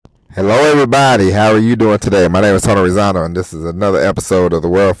Hello, everybody. How are you doing today? My name is Tony Rizano, and this is another episode of the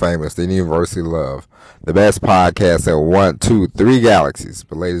world famous The University Love, the best podcast at 1, 2, 3 galaxies.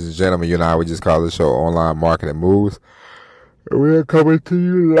 But, ladies and gentlemen, you and I, we just call this show Online Marketing Moves. And we're coming to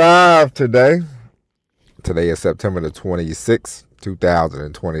you live today. Today is September the 26th,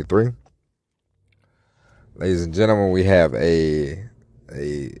 2023. Ladies and gentlemen, we have a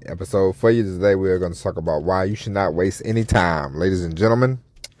episode for you today. We are going to talk about why you should not waste any time. Ladies and gentlemen,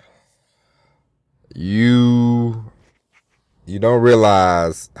 you don't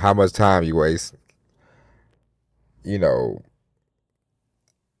realize how much time you waste. You know,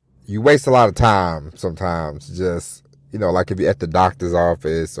 you waste a lot of time sometimes just, like if you're at the doctor's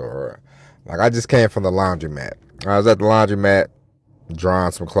office or like I just came from the laundromat. I was at the laundromat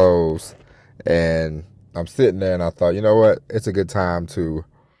drying some clothes and I'm sitting there and I thought, you know what? It's a good time to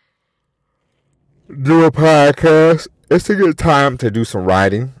do a podcast. It's a good time to do some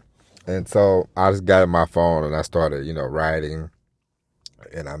writing. And so I just got in my phone and I started, writing.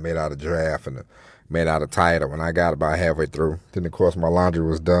 And I made out a draft and made out a title. When I got about halfway through, then of course my laundry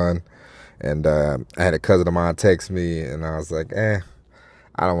was done. And I had a cousin of mine text me and I was like, I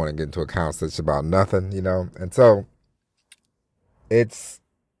don't want to get into a conversation about nothing, And so it's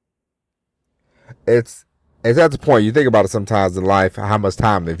at the point you think about it sometimes in life, how much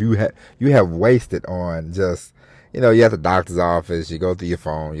time if you have wasted on just, you're at the doctor's office, you go through your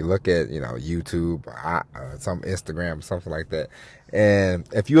phone, you look at, YouTube, some Instagram, something like that. And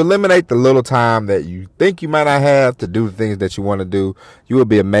if you eliminate the little time that you think you might not have to do the things that you want to do, you will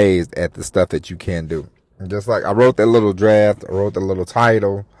be amazed at the stuff that you can do. And just like I wrote that little draft, I wrote the little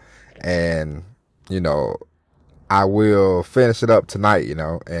title, and, I will finish it up tonight,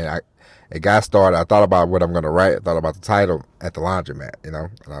 and it got started. I thought about what I'm going to write. I thought about the title at the laundromat, and I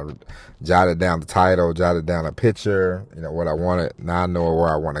jotted down the title, jotted down a picture, what I wanted. Now I know where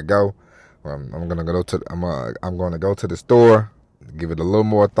I want to go. I'm going to go to, I'm going to go to the store, give it a little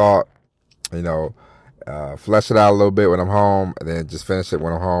more thought, flesh it out a little bit when I'm home, and then just finish it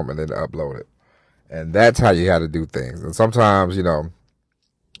when I'm home and then upload it. And that's how you got to do things. And sometimes,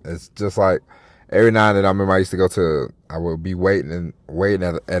 it's just like, every now and then I remember I would be waiting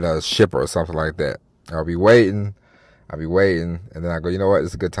at a shipper or something like that. I'll be waiting, and then I go, you know what,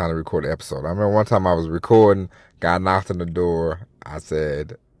 it's a good time to record an episode. I remember one time I was recording, guy knocked on the door, I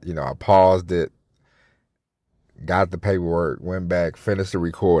said, I paused it, got the paperwork, went back, finished the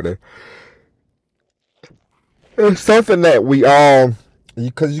recording. It's something that we all,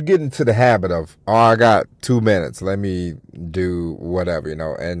 because you get into the habit of, I got 2 minutes, let me do whatever,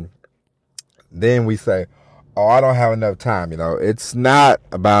 and then we say, I don't have enough time. It's not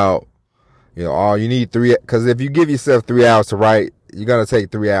about, you need 3, because if you give yourself 3 hours to write, you're going to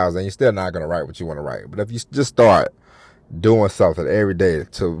take 3 hours and you're still not going to write what you want to write. But if you just start doing something every day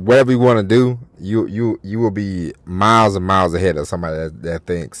to whatever you want to do, you will be miles and miles ahead of somebody that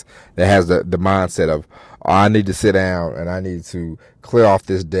has the mindset of, I need to sit down and I need to clear off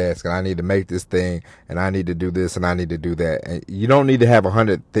this desk and I need to make this thing and I need to do this and I need to do that. And you don't need to have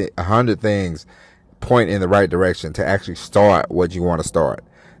 100 things point in the right direction to actually start what you want to start.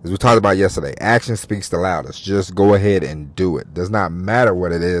 As we talked about yesterday, action speaks the loudest. Just go ahead and do it. Does not matter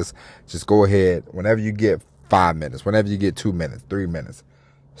what it is. Just go ahead. Whenever you get 5 minutes, whenever you get 2 minutes, 3 minutes,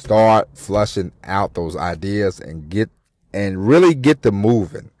 start flushing out those ideas and really get them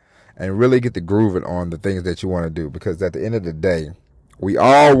moving and really get the grooving on the things that you want to do. Because at the end of the day, we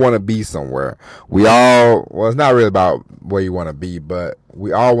all want to be somewhere. It's not really about where you want to be, but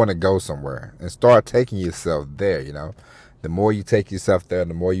we all want to go somewhere and start taking yourself there, The more you take yourself there,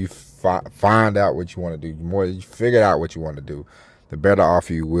 the more you find out what you want to do, the more you figure out what you want to do, the better off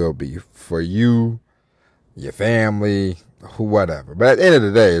you will be for you, your family, whatever. But at the end of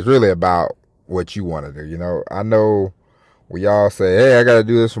the day, it's really about what you want to do, I know we all say, hey, I got to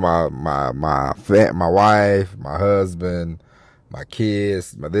do this for my wife, my husband, my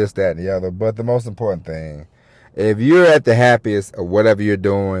kids, my this, that, and the other. But the most important thing, if you're at the happiest of whatever you're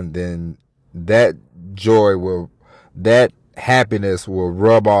doing, then that happiness will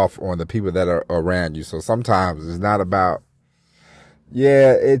rub off on the people that are around you. So sometimes it's not about,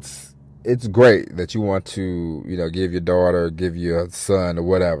 it's great that you want to, give your daughter, give your son or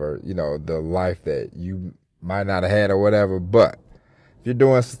whatever, the life that you might not have had or whatever. But if you're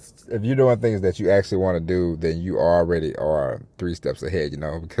doing things that you actually want to do, then you already are 3 steps ahead,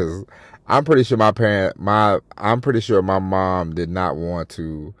 because I'm pretty sure my mom did not want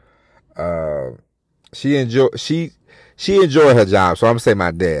to, she enjoyed her job. So I'm saying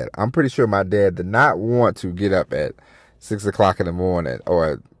my dad, I'm pretty sure my dad did not want to get up at 6 o'clock in the morning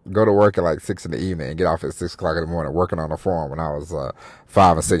or go to work at like 6 in the evening and get off at 6 o'clock in the morning working on a farm when I was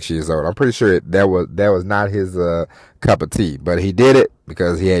 5 or 6 years old. I'm pretty sure that was not his cup of tea, but he did it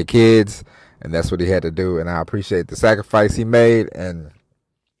because he had kids and that's what he had to do. And I appreciate the sacrifice he made. And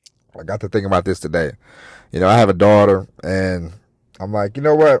I got to think about this today. I have a daughter and I'm like, you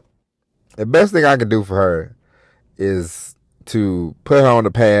know what? The best thing I can do for her is to put her on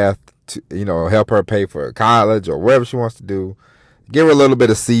the path to, help her pay for college or whatever she wants to do. Give her a little bit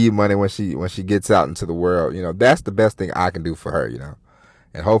of seed money when she gets out into the world. That's the best thing I can do for her,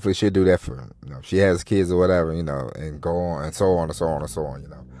 And hopefully she'll do that for, if she has kids or whatever, and go on and so on and so on and so on,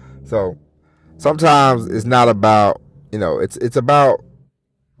 So sometimes it's not about, it's about,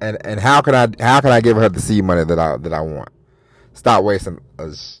 and how can I give her the seed money that I want? Stop wasting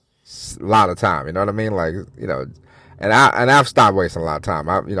a lot of time, you know what I mean? Like, and I've stopped wasting a lot of time.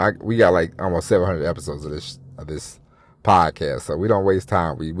 We got like almost 700 episodes of this podcast, so we don't waste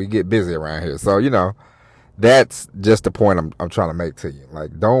time. We get busy around here, so that's just the point I'm trying to make to you.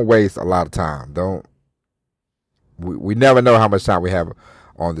 Like, don't waste a lot of time. We never know how much time we have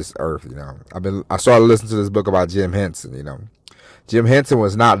on this earth. I started listening to this book about Jim Henson. Jim Henson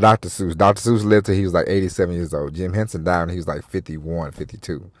was not Dr. Seuss. Dr. Seuss lived till he was like 87 years old. Jim Henson died when he was like 51,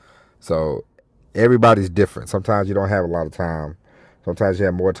 52. So everybody's different. Sometimes you don't have a lot of time. Sometimes you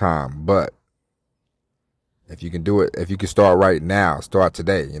have more time. But if you can do it, if you can start right now, start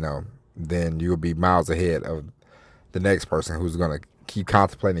today, then you'll be miles ahead of the next person who's going to keep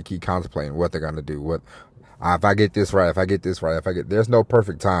contemplating what they're going to do. If I get this right, there's no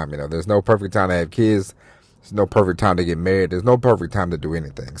perfect time, there's no perfect time to have kids. There's no perfect time to get married. There's no perfect time to do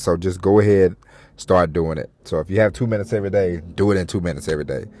anything. So just go ahead, start doing it. So if you have 2 minutes every day, do it in 2 minutes every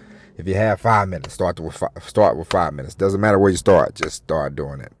day. If you have 5 minutes, start with 5 minutes. Doesn't matter where you start, just start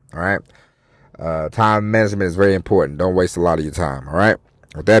doing it. All right. Time management is very important. Don't waste a lot of your time. All right.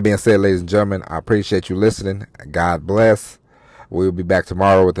 With that being said, ladies and gentlemen, I appreciate you listening. God bless. We'll be back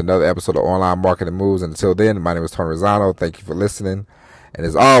tomorrow with another episode of Online Marketing Moves. And until then, my name is Tony Rosano. Thank you for listening. And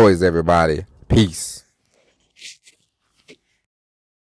as always, everybody, peace.